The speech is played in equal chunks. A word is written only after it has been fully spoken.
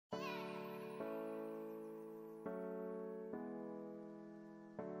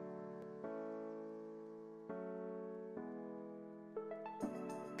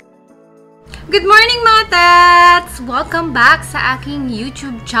Good morning mga tats! Welcome back sa aking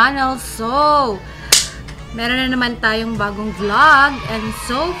YouTube channel. So, meron na naman tayong bagong vlog. And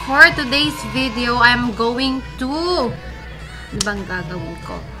so, for today's video, I'm going to... Ibang gagawin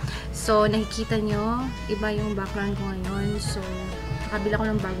ko. So, nakikita nyo, iba yung background ko ngayon. So, nakabila ko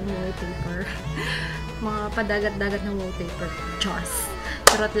ng bagong wallpaper. Mga padagat-dagat ng wallpaper. Diyos!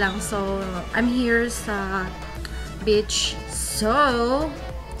 Charot lang. So, I'm here sa beach. So,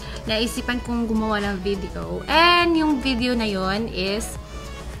 naisipan kong gumawa ng video. And yung video na yon is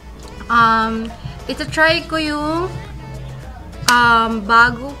ita-try ko yung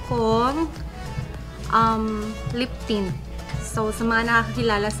bago kong lip tint. So, sa mga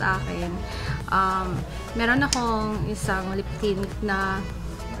nakakilala sa akin, meron akong isang lip tint na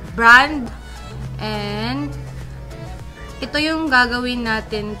brand. And ito yung gagawin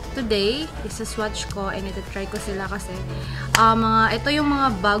natin today. Isa-swatch ko and ita-try ko sila kasi ito yung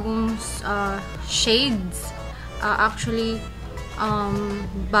mga bagong shades. Actually,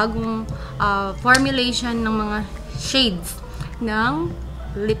 bagong formulation ng mga shades ng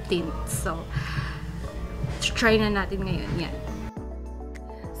lip tint. So, try na natin ngayon. Yan.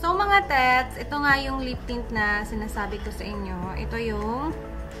 So, mga tets, ito nga yung lip tint na sinasabi ko sa inyo. Ito yung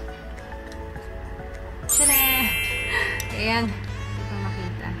ayan. Hindi ko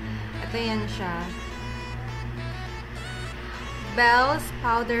makita. Ito yan siya. Belle's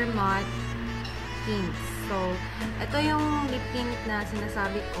Powdery Matte Tints. So, ito yung lip tint na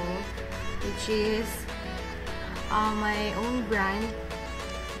sinasabi ko, which is my own brand,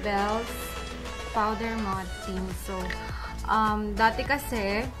 Belle's Powdery Matte Tints. So, dati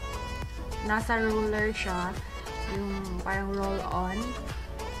kasi, nasa roller siya, yung parang roll-on.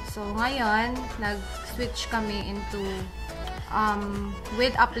 So, ngayon, nag-switch kami into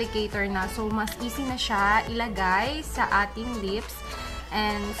with applicator na. So, mas easy na siya ilagay sa ating lips.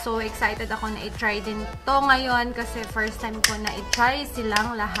 And so, excited ako na i-try din to ngayon kasi first time ko na i-try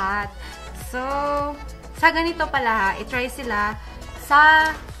silang lahat. So, sa ganito pala, i-try sila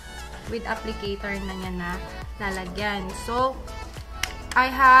sa with applicator na niya na lalagyan. So, I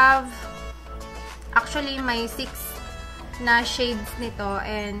have actually may 6 na shades nito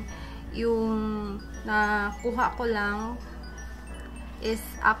and yung nakuha ko lang is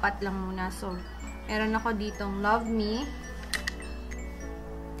 4 lang muna. So, meron ako ditong Love Me.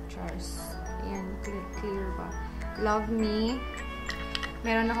 Chars. Ayan, clear ba? Love Me.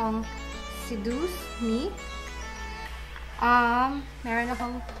 Meron akong Seduce Me. Meron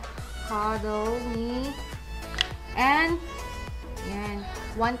akong Cuddle Me. And, ayan,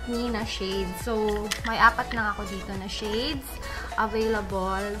 Want Me na shade. So, may 4 lang ako dito na shades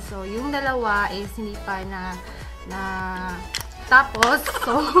available. So, yung dalawa is hindi pa na tapos.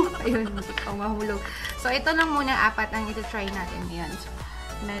 So, ayun, hindi ko mahulog. So, ito lang muna 4 ang ito-try natin ngayon. So,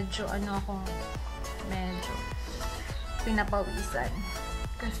 medyo medyo pinapawisan.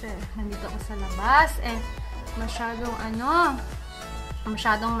 Kasi, nandito ako sa labas and masyadong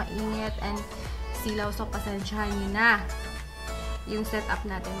mainit and silaw. So, pasensyahan nyo na. Yung setup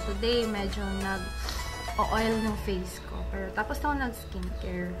natin today, medyo nag-oil ng face ko. Pero tapos na ako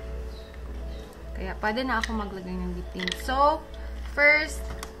nag-skincare. Kaya pwede na ako maglagay ng lip tint. So, first,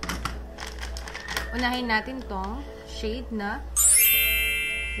 unahin natin tong shade na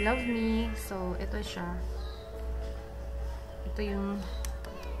Love Me. So, ito siya. Ito yung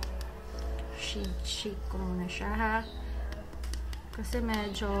shade ko muna siya, ha? Kasi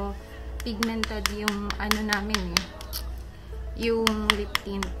medyo pigmented yung namin, yung lip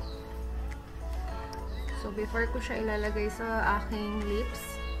tint. So, before ko siya ilalagay sa aking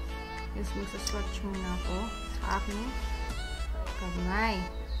lips, is magsa-swatch muna ako sa aking kamay.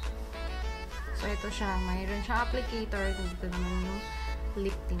 So, ito siya. Mayroon siyang applicator. Dito naman yung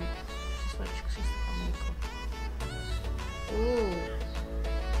lip tint. Swatch ko siya sa kamay ko. Ooh.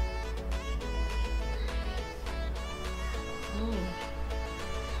 Ooh.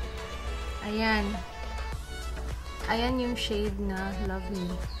 Ayan. Ayan yung shade na Love Me.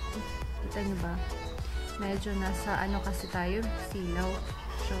 Kita nyo ba? Medyo nasa kasi tayo? Silaw.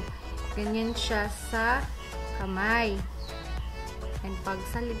 So, ganyan siya sa kamay. And pag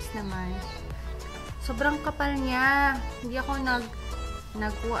sa lips naman, sobrang kapal niya. Hindi ako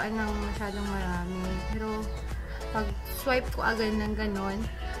nagkuha ng masyadong marami. Pero, pag swipe ko agad ng ganon,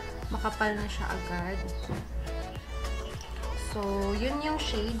 makapal na siya agad. So, yun yung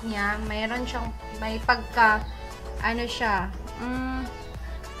shade niya. Mayroon siyang, may pagka, siya,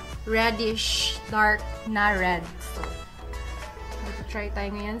 reddish, dark na red. So, try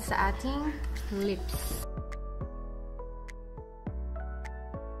tayo ngayon sa ating lips.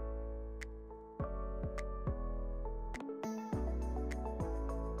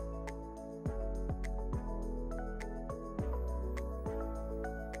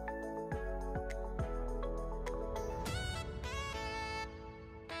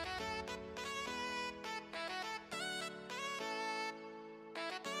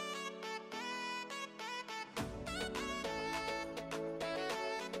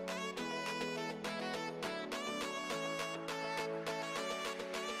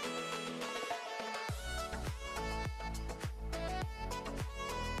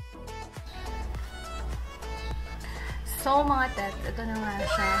 So, mga tet, ito na nga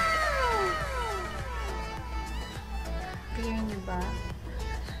siya. Clear niyo ba?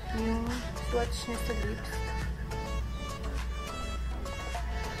 Yung swatch niya sa lips.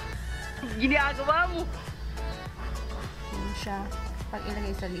 Ginagawa mo! Yun siya. Pag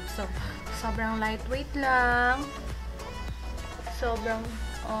ilagay sa lips. So, sobrang lightweight lang. Sobrang,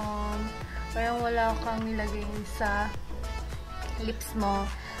 parang wala kang nilagay sa lips mo.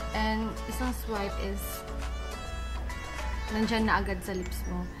 And, isang swipe is nandyan na agad sa lips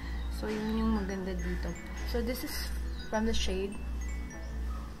mo. So, yun yung maganda dito. So, this is from the shade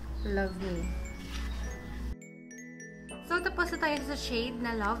Love Me. So, tapos na tayo sa shade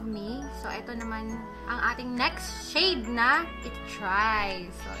na Love Me. So, ito naman ang ating next shade na i-try.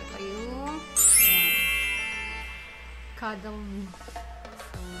 So, ito yung Cuddle Me.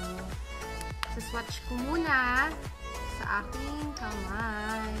 So, swatch ko muna sa aking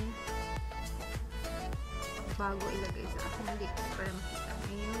kamay bago ilagay sa aking lips para makita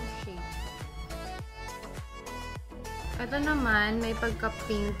na yung shade. Ito naman, may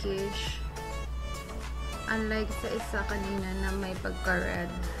pagka-pinkish. Unlike sa isa kanina na may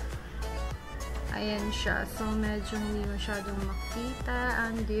pagka-red. Ayan siya. So, medyo hindi masyadong makita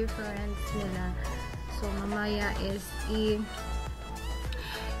ang difference nila. So, mamaya is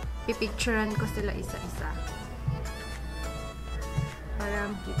pipicturean ko sila isa-isa. Para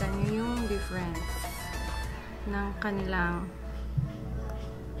makita nyo yung difference ng kanilang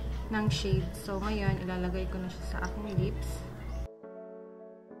shade. So, ngayon, ilalagay ko na siya sa aking lips.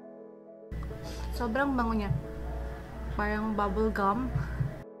 Sobrang bango niya. Parang bubble gum.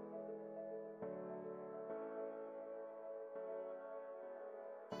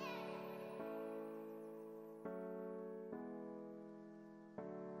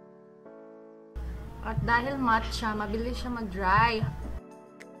 At dahil matte siya, mabilis siya mag-dry.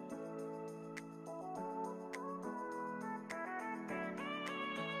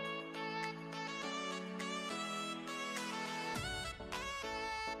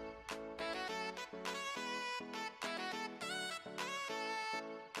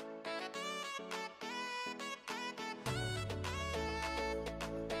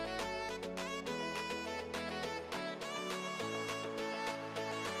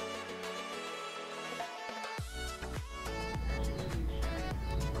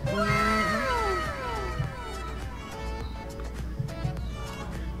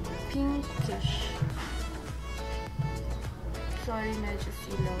 Pinkish. Sorry, medyo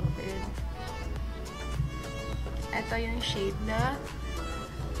silaw din. Ito yung shade na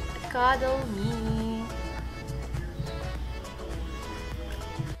Cuddle Me.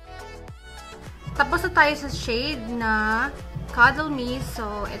 Tapos na tayo sa shade na Cuddle Me.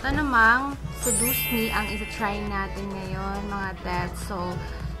 So, ito namang Seduce Me ang isa-try natin ngayon, mga tet. So,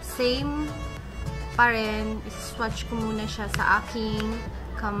 same pa rin. Swatch ko muna siya sa aking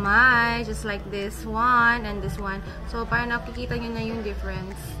kamay. Just like this one and this one. So, parang nakikita nyo na yung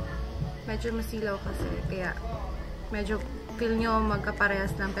difference. Medyo masilaw kasi. Kaya, medyo feel nyo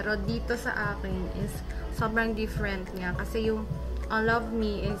magkaparehas lang. Pero dito sa akin is sobrang different niya. Kasi yung Love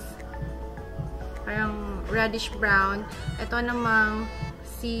Me is parang reddish brown. Ito namang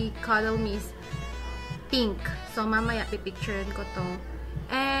si Cuddle Me is pink. So, mamaya pipicturean ko to.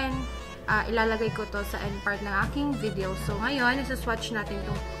 And, ilalagay ko to sa end part ng aking video. So, ngayon, isa-swatch natin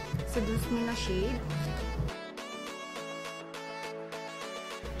itong Seduce Me na shade.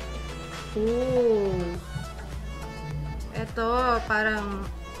 Oh! Ito, parang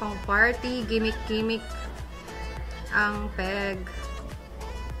pang party, gimmick-gimmick ang peg.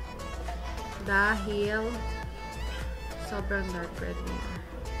 Dahil sobrang dark red niya.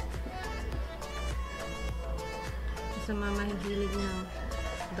 Sa mga mahihilig ng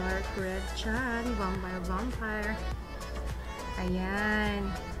dark red chan, vampire. Ayan.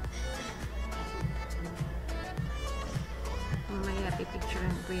 Mamaya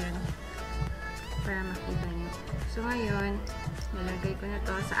pipicturean ko yan para makita nyo. So, ngayon, nalagay ko na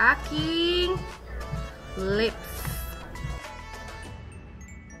to sa aking lips.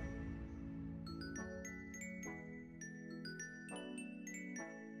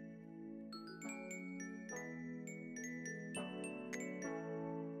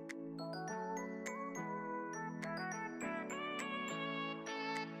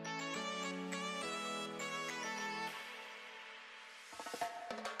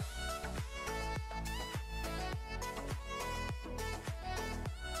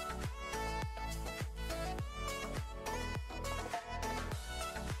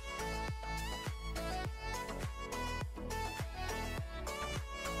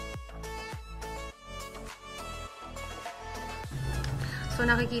 So,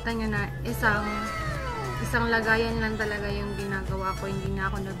 nakikita nyo na isang isang lagayan lang talaga yung ginagawa ko. Hindi na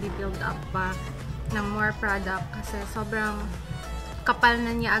ako nag-build up pa ng more product kasi sobrang kapal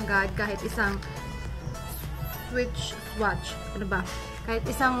na niya agad kahit isang swatch. Ano ba? Kahit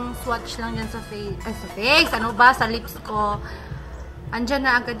isang swatch lang dyan sa face. Ano ba? Sa lips ko. Andyan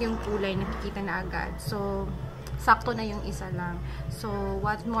na agad yung kulay. Nakikita na agad. So, sakto na yung isa lang. So,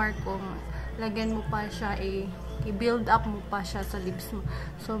 what more kung lagyan mo pa siya, i-build up mo pa siya sa lips mo.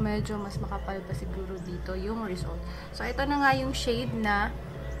 So, medyo mas makapal pa siguro dito yung result. So, ito na nga yung shade na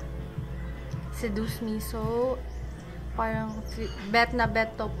Seduce Me. So, parang bet na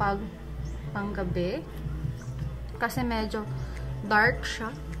bet to pag panggabi. Kasi medyo dark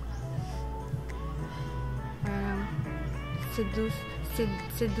siya. Parang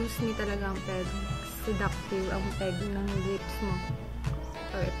seduce me talaga ang peg. Seductive ang peg ng lips mo.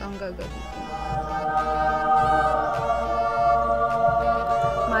 So, ito ang gagamitin.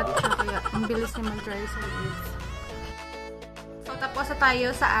 Matte siya kaya ang bilis niya mag-dry sa lips. So, tapos na tayo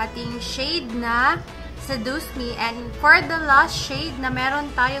sa ating shade na Seduce Me. And for the last shade na meron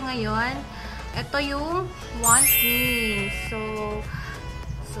tayo ngayon, ito yung Want Me. So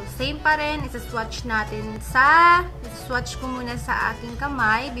same pa rin. Isa-swatch natin isa-swatch ko muna sa aking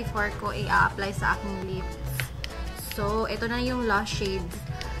kamay before ko i-apply sa aking lips. So, ito na yung last shade.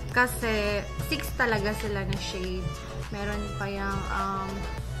 Kasi, 6 talaga sila na shade. Meron pa yung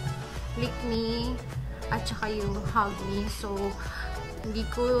Lick Me at saka yung Hug Me. So, hindi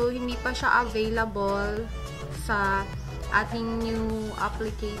pa siya available sa ating new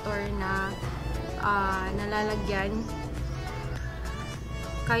applicator na nalalagyan.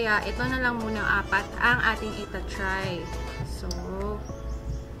 Kaya, ito na lang muna 4 ang ating ita-try. So,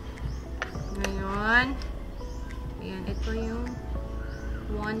 ngayon, ayan, ito yung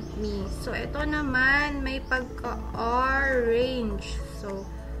Want Me. So, ito naman, may pagka-orange. So,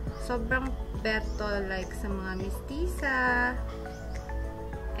 sobrang beto like sa mga mistisa.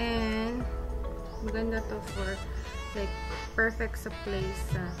 And, maganda to for like, perfect sa place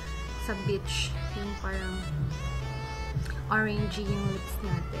sa beach. Yung parang orangey yung lips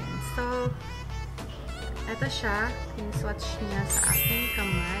natin. So, ito siya. Yung swatch niya sa aking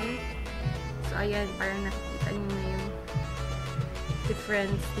kamay. So, ayan, parang nakikita niyo na yung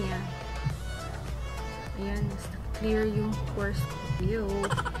difference niya. Ayan, mas clear yung pores ko.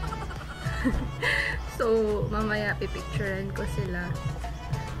 So, mamaya pipicturean ko sila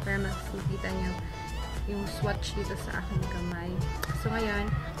para makikita niyo yung swatch dito sa aking kamay. So, ngayon,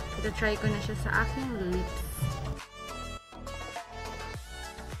 ito-try ko na siya sa aking lips.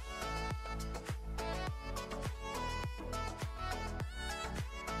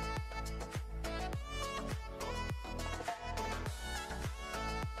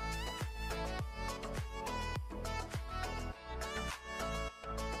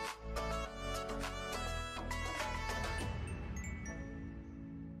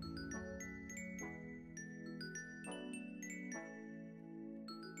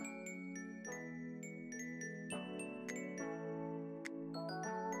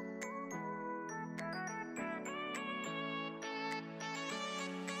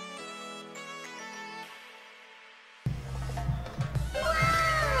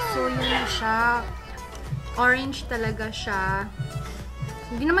 So, yun siya. Orange talaga siya.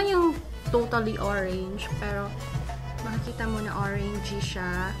 Hindi naman yung totally orange, pero makikita mo na orangey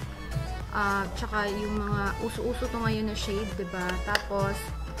siya. Tsaka yung mga uso-uso to ngayon na shade, diba? Tapos,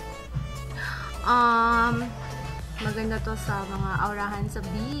 maganda to sa mga aurahan sa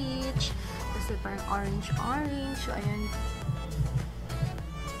beach. Kasi parang orange-orange. So, ayan.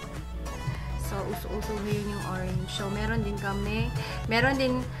 So, uso-uso ngayon yung orange. So, meron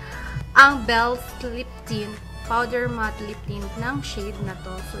din ang Belle's Liptint, Powdery Matte Liptint ng shade na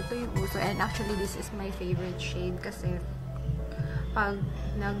to. So, ito yung uso. And actually, this is my favorite shade kasi pag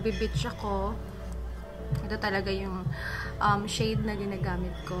nagbe-beach ako, ito talaga yung shade na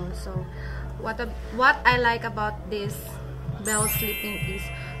ginagamit ko. So, what I like about this Belle's Liptint is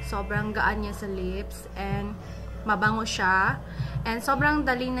sobrang gaan niya sa lips and mabango siya. And sobrang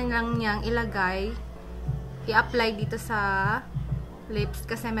dali na lang niyang ilagay, i-apply dito sa lips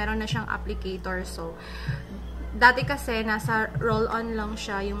kasi meron na siyang applicator. So, dati kasi nasa roll-on lang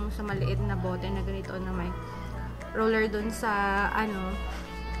siya, yung sa maliit na bote na ganito na may roller dun sa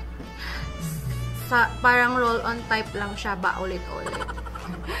parang roll-on type lang siya ba ulit-ulit.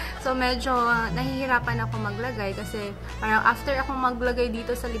 So, medyo nahihirapan ako maglagay kasi parang after akong maglagay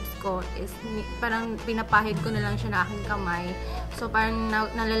dito sa lips ko is parang pinapahid ko na lang siya na aking kamay. So, parang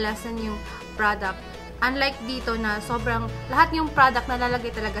nalalasan yung product. Unlike dito na sobrang, lahat yung product na lalagay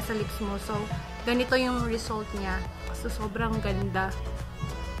talaga sa lips mo. So, ganito yung result niya. So, sobrang ganda.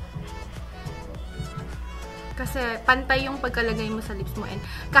 Kasi pantay yung pagkalagay mo sa lips mo. And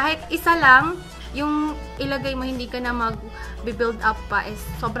kahit isa lang, yung ilagay mo, hindi ka na mag-build up pa, is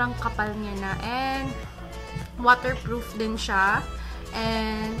sobrang kapal niya na. And waterproof din siya.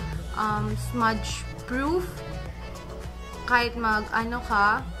 And smudgeproof. Kahit mag-ano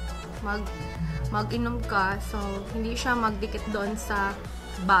ka, mag-inom ka. So, hindi siya magdikit doon sa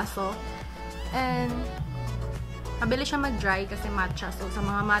baso. And mabilis siya mag-dry kasi matte siya. So, sa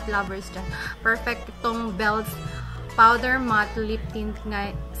mga matte lovers dyan, perfect itong Belle's Powder Matte Liptint nga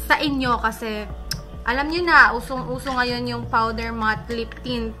sa inyo kasi alam nyo na, usong-uso ngayon yung Powder Matte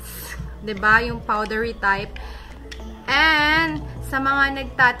Liptints. 'Di ba? Yung powdery type. And sa mga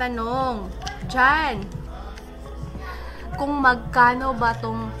nagtatanong dyan, kung magkano ba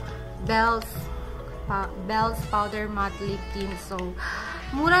tong Belle's Powder Matte Liptint. So,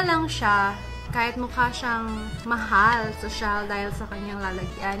 mura lang siya. Kahit mukha siyang mahal, social, dahil sa kanyang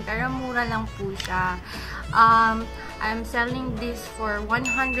lalagyan. Pero mura lang po siya. I'm selling this for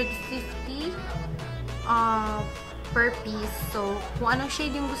 150 per piece. So, kung anong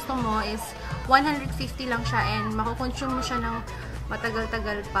shade yung gusto mo is 150 lang siya and makukonsume mo siya ng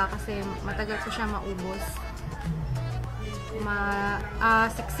matagal-tagal pa kasi matagal po siya maubos.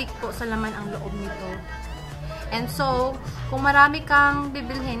 Siksik po sa laman ang loob nito. And so, kung marami kang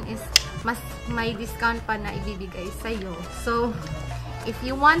bibilhin is mas may discount pa na ibibigay sa'yo. So, if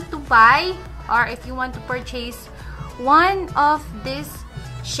you want to buy or if you want to purchase one of these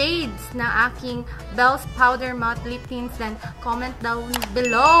shades na aking Belle's Powder Matte Liptints, then comment down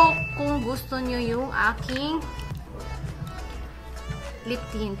below kung gusto nyo yung aking lip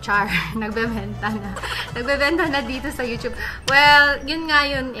tint. Char. Nagbebenta na. Nagbebenta na dito sa YouTube. Well, yun nga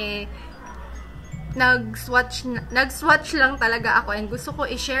yun eh. Nag-swatch lang talaga ako and gusto ko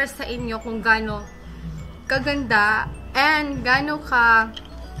i-share sa inyo kung gaano kaganda and gaano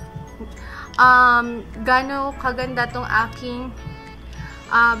kaganda tong aking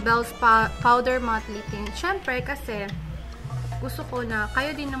Belle's Powder Matte Liptint. Syempre kasi gusto ko na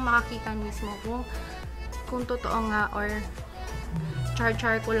kayo din ang makakita mismo kung totoo nga or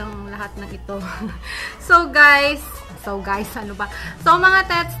char ko lang lahat ng ito. So guys, ano ba? So mga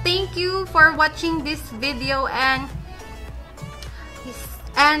tets, thank you for watching this video and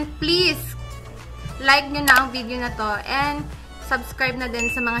please like nyo na ang video na to and subscribe na din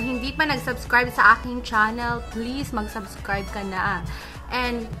sa mga hindi pa nag-subscribe sa aking channel. Please mag-subscribe ka na.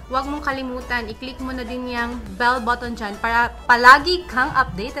 And huwag mong kalimutan, i-click mo na din yung bell button dyan para palagi kang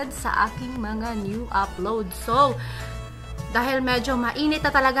updated sa aking mga new uploads. So, dahil medyo mainit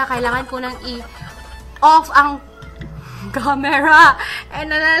na talaga, kailangan ko nang i-off ang camera.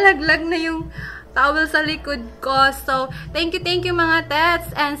 And nalalaglag na yung towel sa likod ko. So, thank you mga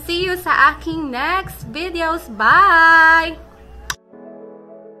tets. And see you sa aking next videos. Bye!